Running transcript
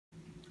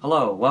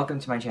Hello, welcome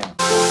to my channel.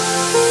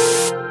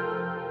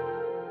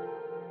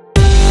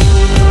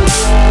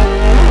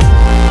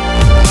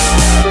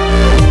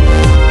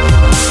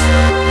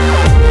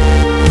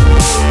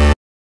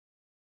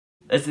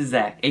 This is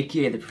Zach,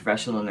 aka the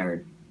Professional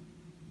Nerd.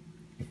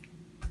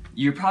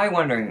 You're probably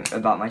wondering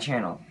about my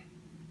channel.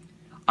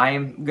 I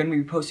am going to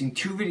be posting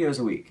 2 videos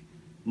a week,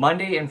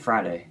 Monday and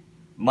Friday.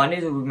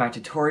 Mondays will be my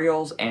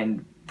tutorials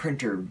and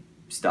printer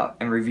stuff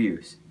and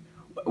reviews,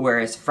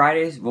 whereas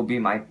Fridays will be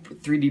my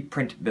 3D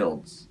print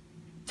builds,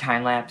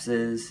 time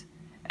lapses,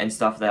 and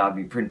stuff that I'll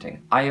be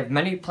printing. I have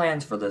many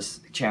plans for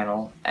this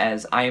channel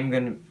and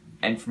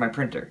for my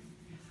printer.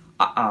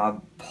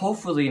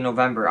 Hopefully in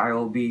November I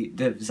will be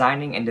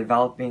designing and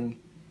developing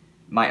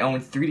my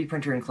own 3D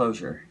printer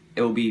enclosure.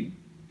 It will be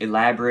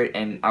elaborate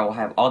and I will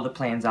have all the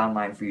plans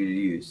online for you to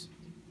use.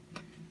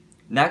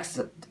 Next,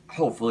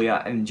 hopefully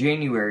in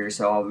January or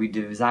so, I'll be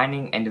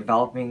designing and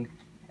developing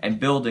and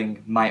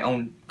building my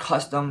own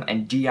custom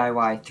and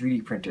DIY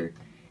 3D printer.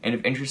 And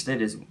if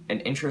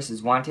interest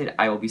is wanted,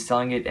 I will be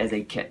selling it as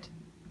a kit.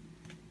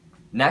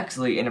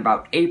 Nextly, in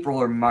about April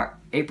or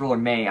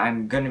May,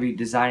 I'm going to be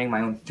designing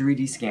my own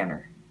 3D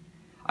scanner.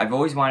 I've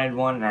always wanted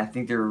one, and I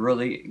think they're a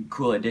really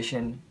cool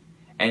addition.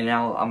 And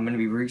now I'm going to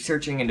be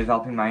researching and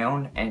developing my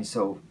own, and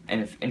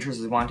if interest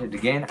is wanted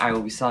again, I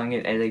will be selling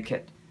it as a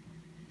kit.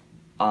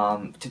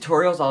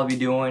 Tutorials I'll be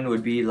doing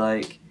would be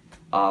like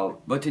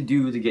what to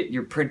do to get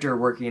your printer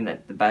working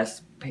at the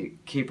best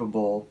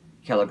capable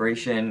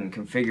calibration and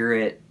configure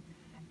it.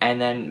 And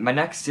then my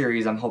next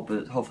series I'm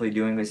hopefully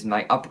doing is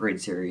my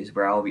upgrade series,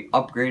 where I'll be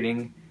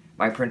upgrading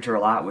my printer a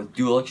lot with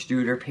dual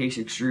extruder, paste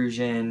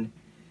extrusion,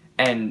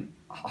 and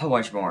a whole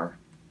bunch more.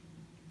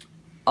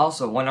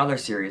 Also, one other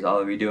series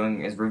I'll be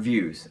doing is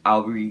reviews.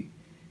 I'll be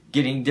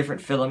getting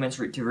different filaments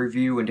to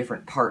review and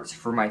different parts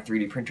for my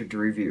 3D printer to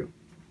review.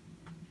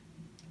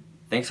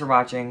 Thanks for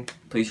watching.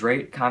 Please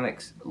rate,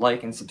 comment,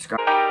 like, and subscribe.